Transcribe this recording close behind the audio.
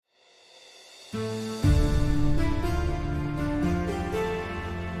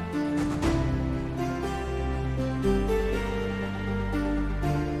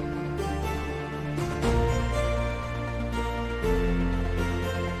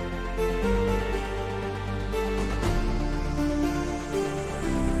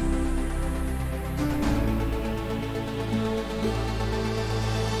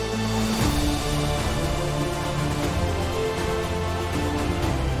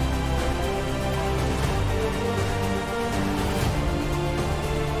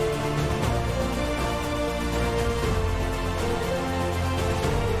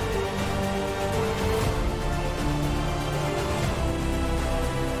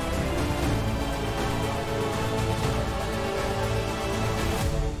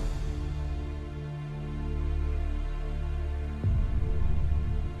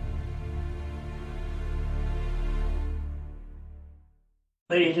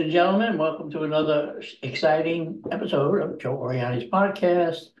Ladies and gentlemen, welcome to another exciting episode of Joe Oriani's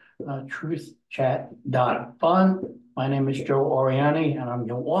podcast, truthchat.fun. My name is Joe Oriani, and I'm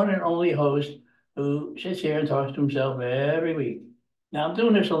your one and only host who sits here and talks to himself every week. Now, I'm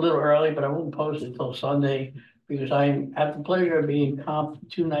doing this a little early, but I won't post it until Sunday because I have the pleasure of being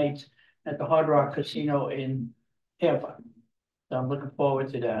comped 2 nights at the Hard Rock Casino in Tampa. So I'm looking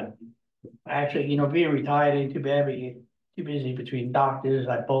forward to that. Actually, being retired ain't too bad, but you too busy between doctors.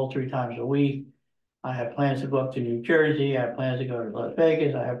 I bowl 3 times a week. I have plans to go up to New Jersey. I have plans to go to Las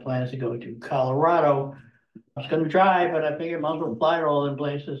Vegas. I have plans to go to Colorado. I was going to drive, but I figured I might as well fly to all them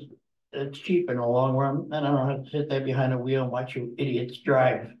places. It's cheap in the long run, and I don't have to sit there behind the wheel and watch you idiots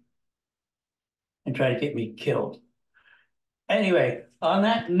drive and try to get me killed. Anyway, on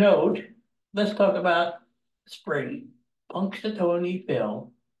that note, let's talk about spring. Punxsutawney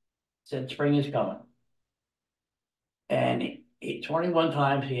Phil said spring is coming. And 21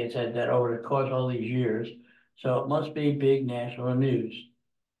 times he had said that over the course of all these years. So it must be big national news.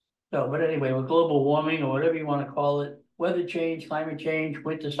 So, but anyway, with global warming or whatever you want to call it, weather change, climate change,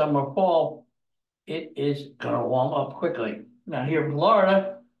 winter, summer, fall, it is going to warm up quickly. Now here in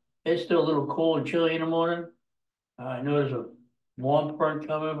Florida, it's still a little cool and chilly in the morning. I know there's a warm front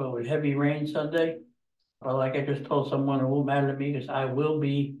coming, but with heavy rain Sunday. Well, like I just told someone, it won't matter to me because I will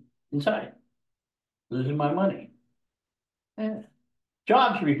be inside, losing my money. Yeah.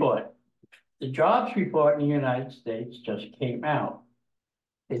 Jobs report. The jobs report in the United States just came out.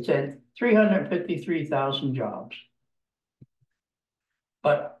 It said 353,000 jobs.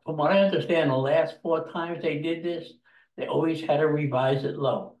 But from what I understand, the last 4 times they did this, they always had to revise it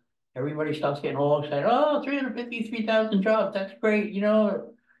low. Everybody starts getting all excited. Oh, 353,000 jobs. That's great.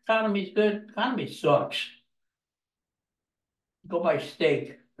 Economy's good. Economy sucks. Go buy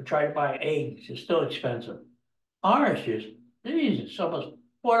steak or try to buy eggs. It's still expensive. Oranges. Jesus, almost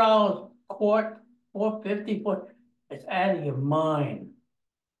 $4 a quart, $4.50. It's out of your mind.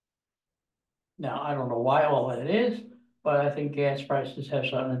 Now, I don't know why all that is, but I think gas prices have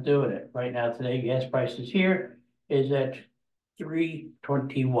something to do with it. Right now, today, gas prices here is at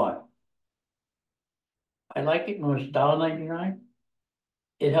 $3.21. I like it when it was $1.99.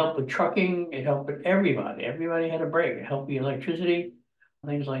 It helped with trucking. It helped with everybody. Everybody had a break. It helped with electricity,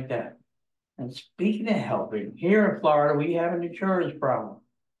 things like that. And speaking of helping, here in Florida, we have an insurance problem.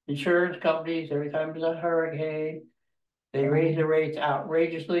 Insurance companies, every time there's a hurricane, they raise the rates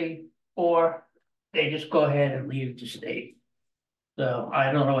outrageously, or they just go ahead and leave the state. So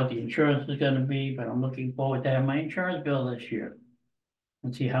I don't know what the insurance is going to be, but I'm looking forward to have my insurance bill this year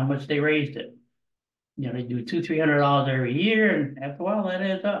and see how much they raised it. They do $200-300 every year, and after a while, that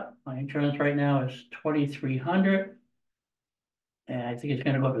adds up. My insurance right now is $2,300. And I think it's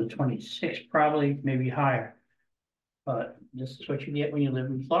going to go up to 26, probably, maybe higher. But this is what you get when you live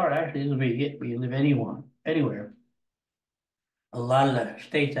in Florida. Actually, this is what you get when you live anywhere. A lot of the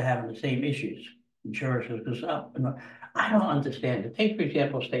states are having the same issues. Insurance goes up. And I don't understand it. Take, for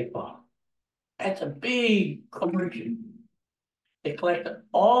example, State Farm. That's a big corporation. They collect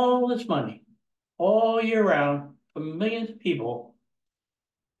all this money all year round from millions of people.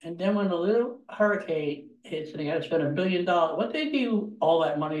 And then when a little hurricane hits and they got to spend $1 billion, what they do, all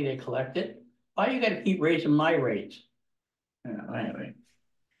that money they collected, why you got to keep raising my rates? Anyway,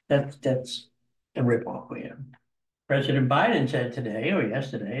 that's a ripoff for you. President Biden said today or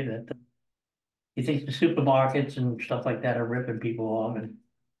yesterday that he thinks the supermarkets and stuff like that are ripping people off and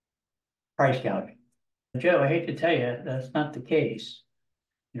price gouging. Joe, I hate to tell you, that's not the case.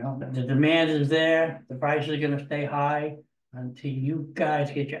 The demand is there. The prices are going to stay high until you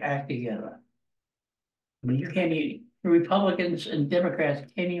guys get your act together. I mean, you can't even, Republicans and Democrats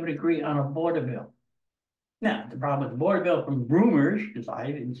can't even agree on a border bill. Now, the problem with the border bill from rumors, because I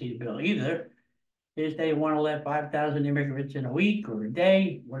didn't see the bill either, is they want to let 5,000 immigrants in a week or a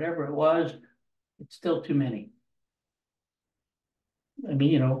day, whatever it was, it's still too many. I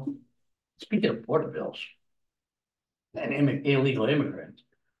mean, speaking of border bills and illegal immigrants,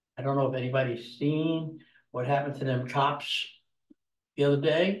 I don't know if anybody's seen what happened to them cops the other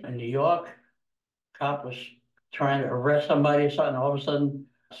day in New York. Cop was trying to arrest somebody or something. All of a sudden,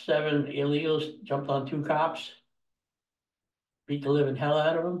 7 illegals jumped on 2 cops, beat the living hell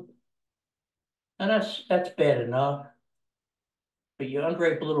out of them. And that's bad enough. But you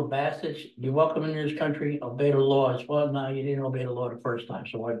ungrateful little bastards, you're welcome in this country, obey the laws. Well, no, you didn't obey the law the first time,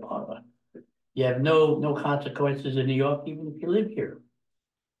 so why bother? You have no consequences in New York, even if you live here.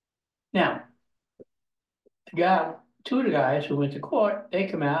 Now, the 2 of the guys who went to court, they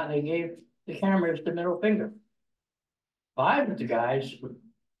come out and they gave the cameras the middle finger. 5 of the guys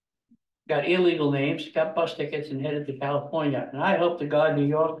got illegal names, got bus tickets, and headed to California. And I hope to God New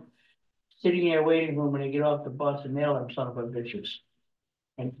York sitting there waiting for them when they get off the bus and nail them son of a bitches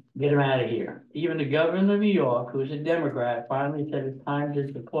and get them out of here. Even the governor of New York, who's a Democrat, finally said it's time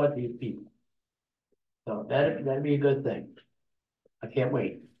to support these people. So that'd be a good thing. I can't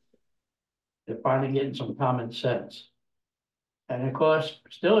wait. They're finally getting some common sense. And of course,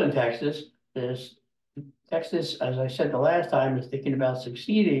 still in Texas, Texas, as I said the last time, is thinking about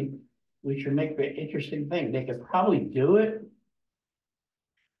succeeding, which would make an interesting thing. They could probably do it,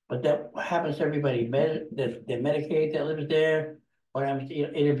 but that happens to everybody. The Medicaid that lives there, what happens?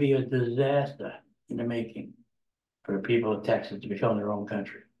 It'd be a disaster in the making for the people of Texas to become their own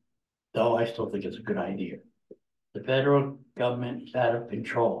country. Though I still think it's a good idea. The federal government is out of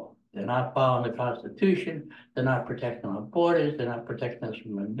control. They're not following the Constitution. They're not protecting our borders. They're not protecting us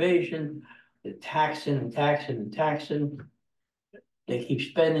from invasion. They're taxing and taxing and taxing. They keep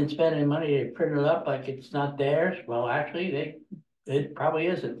spending money. They print it up like it's not theirs. Well, actually, it probably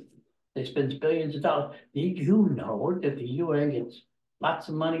isn't. They spend billions of dollars. Did you know that the UN gets lots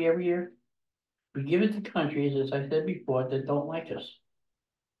of money every year? We give it to countries, as I said before, that don't like us.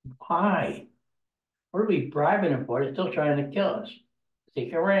 Why? What are we bribing them for? They're still trying to kill us.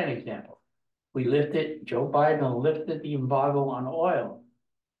 Take Iran example. Joe Biden lifted the embargo on oil.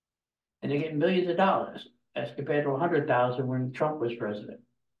 And they're getting millions of dollars as compared to 100,000 when Trump was president.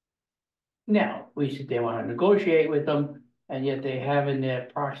 Now, we said they want to negotiate with them, and yet they have in their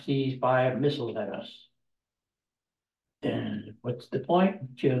proxies fire missiles at us. And what's the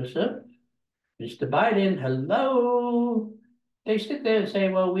point, Joseph? Mr. Biden, hello. They sit there and say,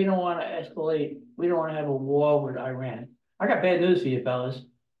 well, we don't want to escalate. We don't want to have a war with Iran. I got bad news for you, fellas.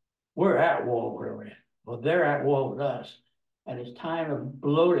 We're at war with Iran. Well, they're at war with us. And it's time to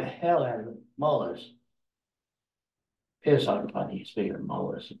blow the hell out of the mullahs. Here's something funny, speaking of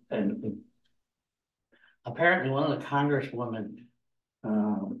mullahs. And apparently one of the congresswomen,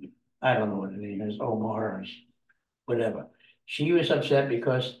 I don't know what her name is, Omar or whatever, she was upset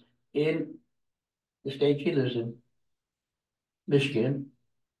because in the state she lives in, Michigan,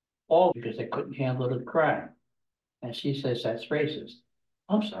 all because they couldn't handle the crime. And she says that's racist.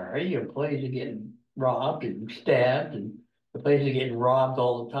 I'm sorry, your employees are getting robbed and stabbed, and the place is getting robbed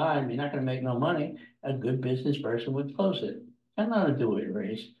all the time. You're not going to make no money. A good business person would close it. Got nothing to do with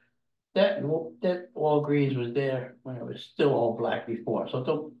race. That Walgreens was there when it was still all black before.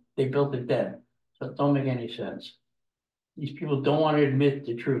 So they built it then. So it don't make any sense. These people don't want to admit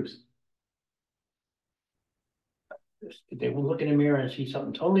the truth. They will look in the mirror and see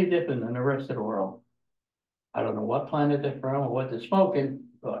something totally different than the rest of the world. I don't know what planet they're from or what they're smoking,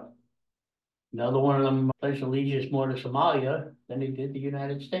 but another one of them places allegiance more to Somalia than they did the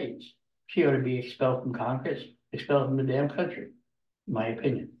United States. She ought to be expelled from Congress, expelled from the damn country, in my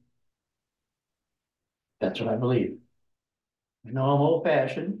opinion. That's what I believe. I know I'm old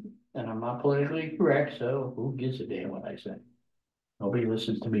fashioned and I'm not politically correct, so who gives a damn what I say? Nobody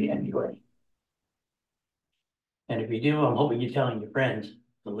listens to me anyway. And if you do, I'm hoping you're telling your friends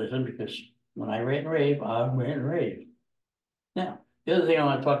to listen, because when I rant and rave, I rant and rave. Now, the other thing I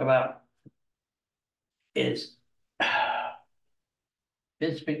want to talk about is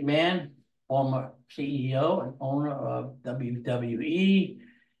Vince McMahon, former CEO and owner of WWE,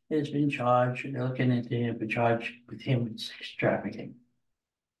 has been charged. They're looking into him for charge with him with sex trafficking.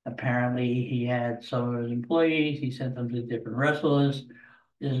 Apparently, he had some of his employees, he sent them to different wrestlers.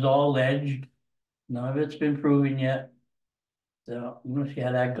 This is all alleged. None of it's been proven yet. So I'm going to see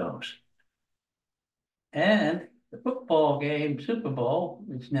how that goes. And the football game, Super Bowl,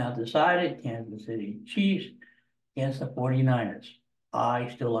 it's now decided. Kansas City Chiefs against the 49ers. I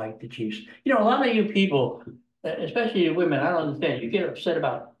still like the Chiefs. You know, a lot of you people, especially you women, I don't understand. You get upset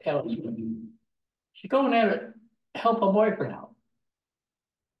about Taylor Swift. She's going there to help her boyfriend out.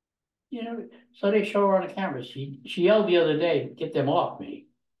 So they show her on the camera. She yelled the other day, "Get them off me."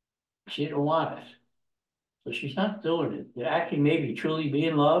 She didn't want it. So she's not doing it. They're actually maybe truly be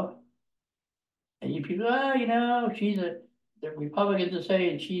in love. And you people, the Republicans are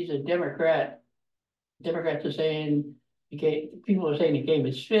saying she's a Democrat. Democrats are saying people are saying the game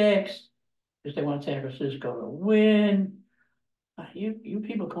is fixed because they want San Francisco to win. You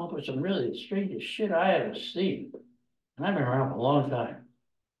people come up with some really the strangest shit I ever seen. And I've been around for a long time.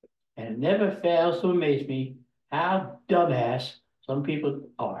 And it never fails to amaze me how dumbass some people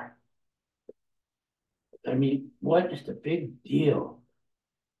are. I mean, what is the big deal?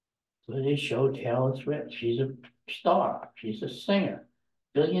 So they show Taylor Swift. She's a star. She's a singer.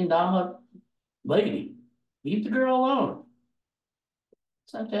 $1 billion lady. Leave the girl alone.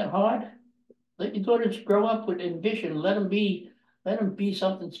 It's not that hard. Let your daughters grow up with ambition. Let them be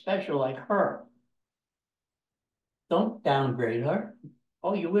something special like her. Don't downgrade her.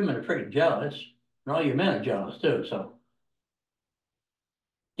 All you women are freaking jealous, and all your men are jealous too. So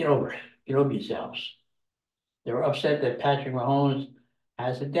get over it. Get over yourselves. They were upset that Patrick Mahomes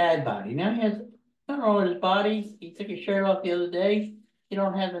has a dad body. Now he has nothing wrong with his body. He took his shirt off the other day. He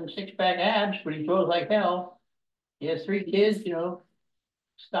don't have them six-pack abs, but he throws like hell. He has 3 kids.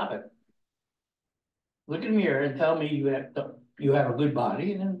 Stop it. Look in the mirror and tell me you have a good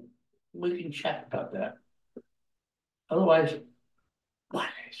body, and then we can chat about that. Otherwise, what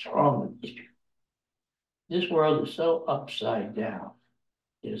is wrong with these people? This world is so upside down.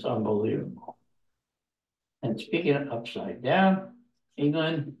 It's unbelievable. And speaking of upside down,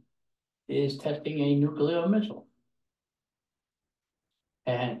 England is testing a nuclear missile.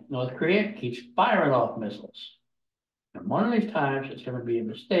 And North Korea keeps firing off missiles. And one of these times it's going to be a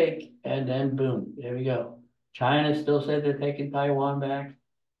mistake, and then boom, there we go. China still said they're taking Taiwan back.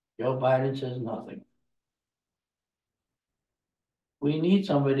 Joe Biden says nothing. We need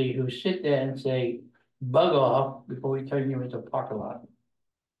somebody who sit there and say, bug off before we turn you into a parking lot.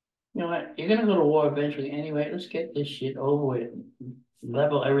 You know what? You're gonna go to war eventually anyway. Let's get this shit over with.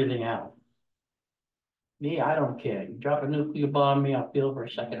 Level everything out. Me, I don't care. You drop a nuclear bomb on me, I'll feel for a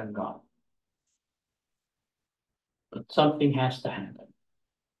second, I'm gone. But something has to happen.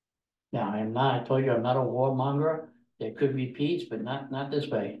 Now, I told you I'm not a warmonger. There could be peace, but not this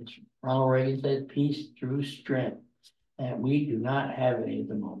way. Ronald Reagan said peace through strength. And we do not have any at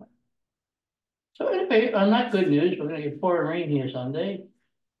the moment. So anyway, on that good news, we're gonna get pouring rain here Sunday,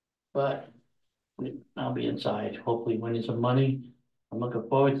 but I'll be inside, hopefully winning some money. I'm looking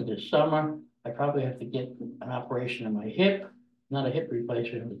forward to this summer. I probably have to get an operation on my hip, not a hip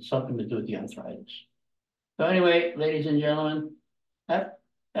replacement, but something to do with the arthritis. So anyway, ladies and gentlemen, have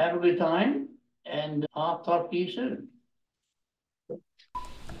a good time, and I'll talk to you soon.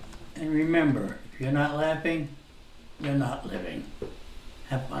 And remember, if you're not laughing, you're not living.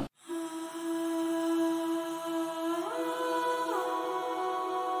 Have fun.